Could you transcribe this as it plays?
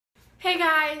Hey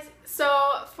guys,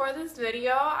 so for this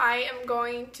video I am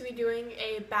going to be doing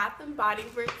a Bath & Body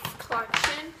Works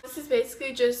collection. This is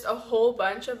basically just a whole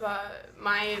bunch of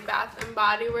my Bath &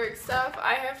 Body Works stuff.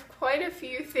 I have quite a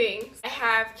few things. I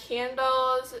have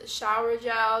candles, shower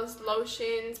gels,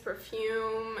 lotions,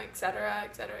 perfume, etc,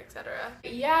 etc, etc.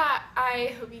 Yeah,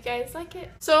 I hope you guys like it.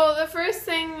 So the first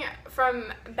thing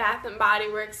from Bath &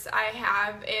 Body Works I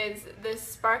have is this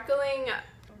sparkling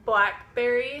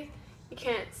blackberry. You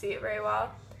can't see it very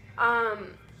well.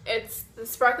 It's the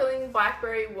sparkling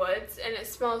blackberry woods and it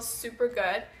smells super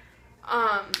good.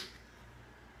 I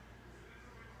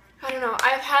don't know,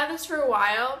 I've had this for a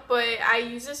while, but I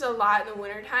use this a lot in the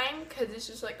wintertime because it's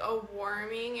just like a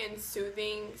warming and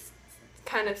soothing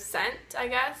kind of scent, I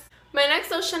guess. My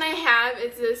next lotion I have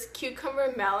is this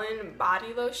Cucumber Melon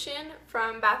Body Lotion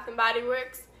from Bath & Body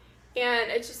Works,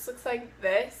 and it just looks like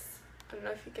this. I don't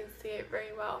know if you can see it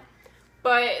very well,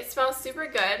 but it smells super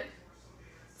good.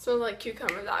 It smells like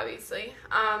cucumbers, obviously.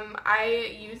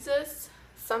 I use this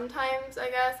sometimes,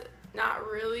 I guess, not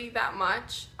really that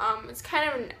much. It's kind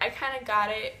of, I kind of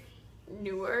got it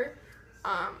newer,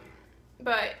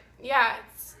 but yeah,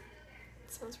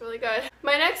 it smells really good.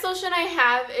 My next lotion I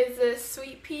have is this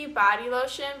Sweet Pea Body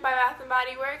Lotion by Bath &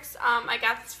 Body Works. I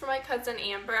got this from my cousin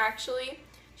Amber, actually.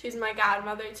 She's my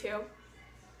godmother too.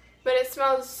 But it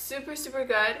smells super, super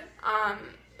good.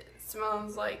 It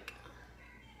smells like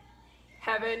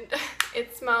heaven.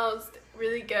 It smells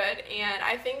really good, and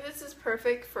I think this is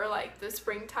perfect for like the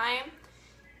springtime.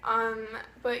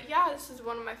 But yeah, this is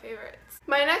one of my favorites.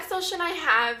 My next lotion I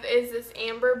have is this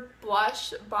Amber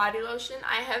Blush Body Lotion.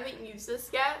 I haven't used this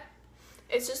yet.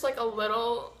 It's just like a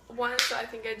little one, so I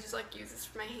think I just like use this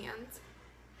for my hands.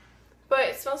 But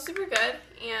it smells super good,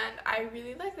 and I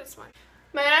really like this one.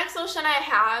 My next lotion I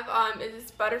have is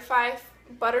this Butterfly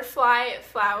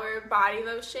Flower Body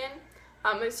Lotion.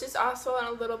 It's just also in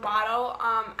a little bottle.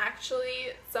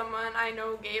 Actually, someone I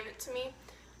know gave it to me.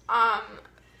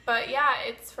 But yeah,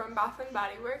 it's from Bath &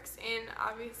 Body Works, and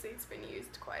obviously it's been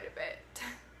used quite a bit.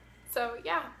 So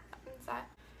yeah, that's that.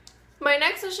 My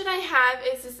next lotion I have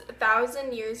is this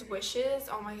 1000 Years Wishes.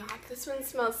 Oh my god, this one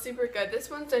smells super good. This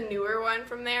one's a newer one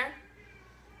from there,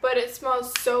 but it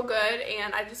smells so good,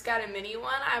 and I just got a mini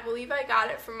one. I believe I got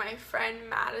it from my friend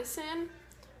Madison.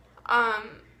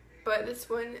 But this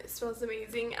one smells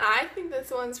amazing, and I think this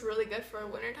one's really good for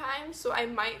wintertime, so I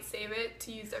might save it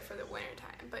to use it for the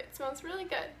wintertime, but it smells really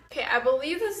good. Okay, I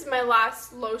believe this is my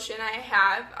last lotion I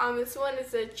have. This one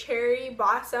is a Cherry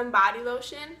Blossom Body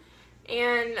Lotion,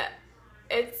 and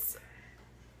it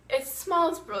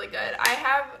smells really good.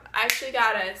 I actually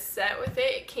got a set with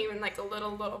it. It came in like a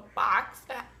little box.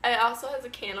 It also has a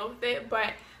candle with it,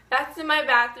 but that's in my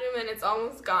bathroom and it's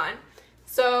almost gone.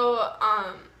 So,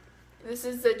 this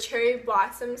is the Cherry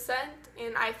Blossom scent,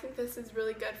 and I think this is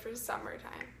really good for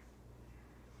summertime.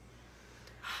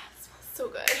 It smells so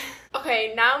good.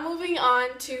 Okay, now moving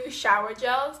on to shower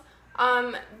gels.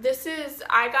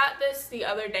 I got this the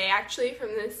other day actually from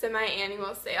the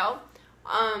semi-annual sale.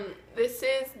 This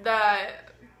is the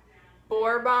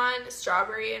Bourbon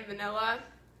Strawberry and Vanilla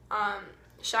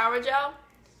shower gel,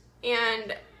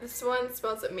 and this one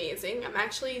smells amazing. I'm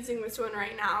actually using this one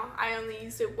right now. I only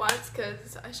used it once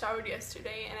because I showered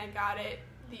yesterday and I got it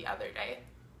the other day.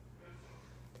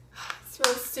 It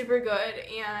smells super good,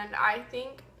 and I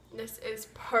think this is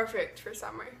perfect for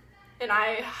summer, and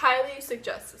I highly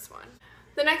suggest this one.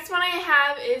 The next one I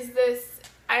have is this,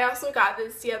 I also got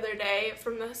this the other day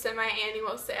from the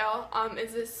semi-annual sale,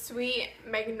 is this Sweet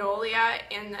Magnolia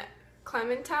and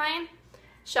Clementine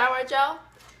shower gel.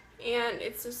 And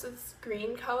it's just this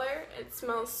green color. It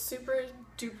smells super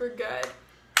duper good,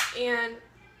 and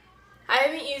I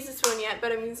haven't used this one yet,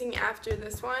 but I'm using it after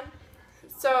this one.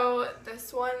 So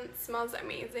this one smells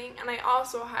amazing, and I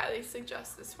also highly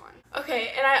suggest this one.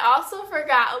 Okay, and I also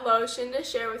forgot a lotion to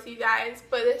share with you guys,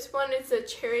 but this one is a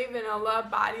Cherry Vanilla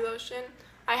Body Lotion.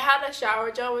 I had a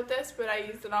shower gel with this, but I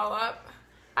used it all up.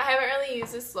 I haven't really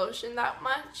used this lotion that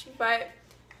much, but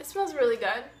it smells really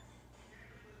good.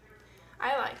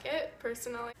 I like it,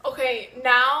 personally. Okay,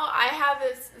 now I have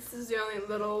this is the only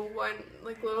little one,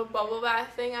 like little bubble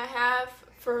bath thing I have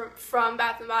from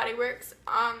Bath & Body Works.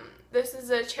 This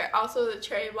is also the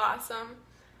Cherry Blossom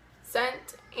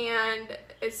scent, and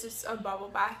it's just a bubble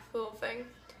bath little thing.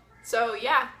 So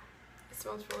yeah, it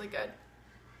smells really good.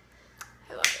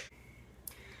 I love it.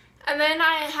 And then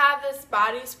I have this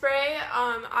body spray.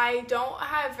 I don't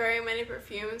have very many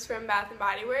perfumes from Bath &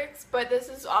 Body Works, but this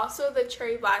is also the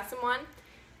Cherry Blossom one,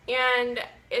 and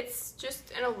it's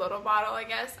just in a little bottle, I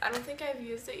guess. I don't think I've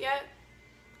used it yet.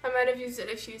 I might have used it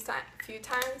a few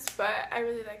times, but I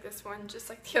really like this one just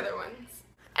like the other ones.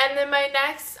 And then my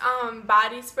next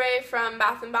body spray from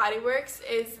Bath & Body Works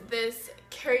is this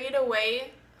Carried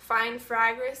Away Fine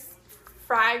Fragrance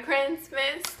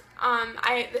Mist.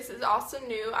 This is also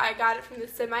new. I got it from the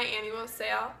semi-annual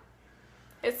sale.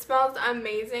 It smells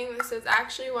amazing. This is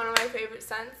actually one of my favorite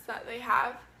scents that they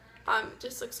have. It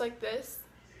just looks like this.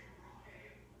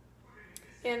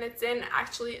 And it's in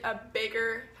actually a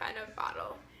bigger kind of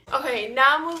bottle. Okay,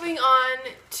 now moving on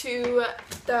to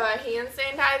the hand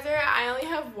sanitizer. I only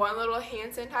have one little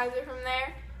hand sanitizer from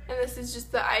there, and this is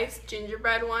just the iced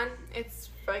gingerbread one. It's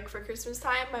like for Christmas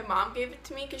time. My mom gave it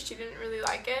to me because she didn't really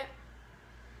like it.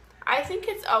 I think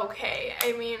it's okay.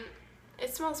 I mean,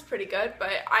 it smells pretty good,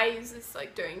 but I use this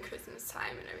like during Christmas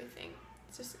time and everything.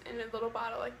 It's just in a little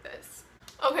bottle like this.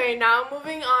 Okay, now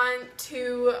moving on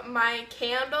to my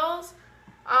candles.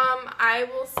 I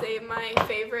will save my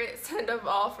favorite scent of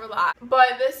all for last.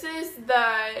 But this is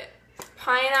the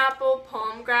Pineapple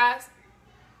Palm Grass.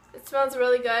 It smells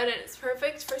really good and it's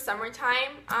perfect for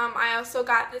summertime. I also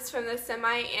got this from the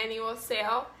semi-annual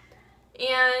sale.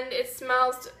 And it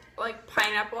smells like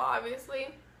pineapple, obviously.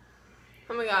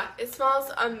 Oh my god, it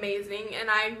smells amazing and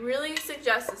I really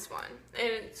suggest this one. And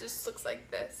it just looks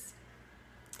like this.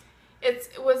 It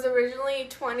was originally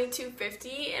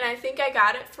 $22.50 and I think I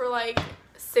got it for like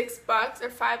 $6 or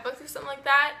 $5 or something like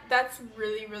that. That's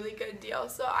really good deal.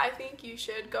 So I think you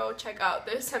should go check out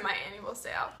their semi-annual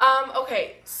sale.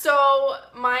 Okay, so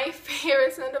my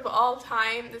favorite scent of all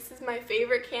time. This is my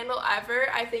favorite candle ever.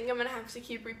 I think I'm gonna have to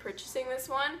keep repurchasing this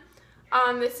one.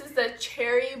 This is the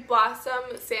Cherry Blossom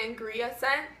Sangria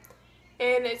scent,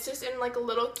 and it's just in like a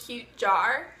little cute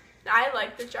jar. I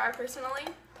like the jar personally.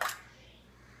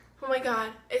 Oh my god,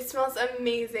 it smells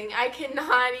amazing. I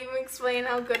cannot even explain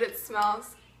how good it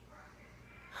smells.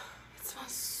 It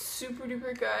smells super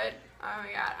duper good. Oh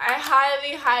my god, I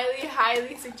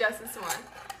highly suggest this one.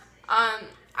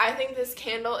 I think this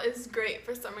candle is great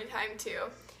for summertime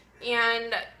too.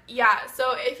 And yeah,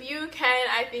 so if you can,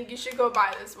 I think you should go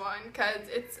buy this one because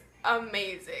it's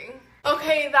amazing.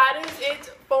 Okay, that is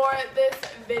it for this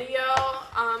video.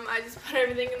 I just put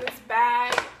everything in this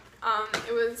bag.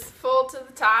 It was full to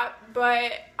the top,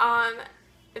 but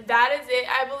that is it,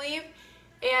 I believe.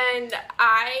 And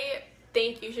I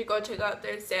think you should go check out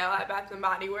their sale at Bath &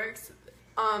 Body Works.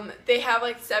 They have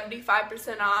like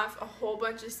 75% off a whole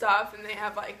bunch of stuff, and they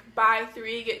have like buy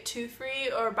 3 get 2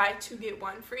 free or buy 2 get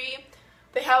 1 free.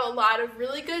 They have a lot of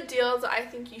really good deals I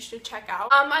think you should check out.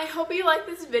 I hope you like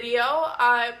this video.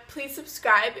 Please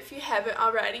subscribe if you haven't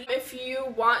already. If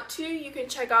you want to, you can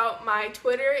check out my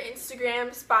Twitter,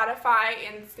 Instagram, Spotify,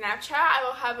 and Snapchat. I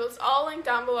will have those all linked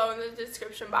down below in the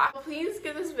description box. Please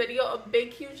give this video a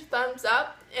big, huge thumbs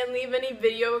up and leave any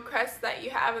video requests that you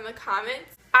have in the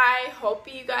comments. I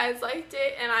hope you guys liked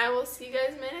it, and I will see you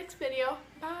guys in my next video.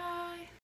 Bye!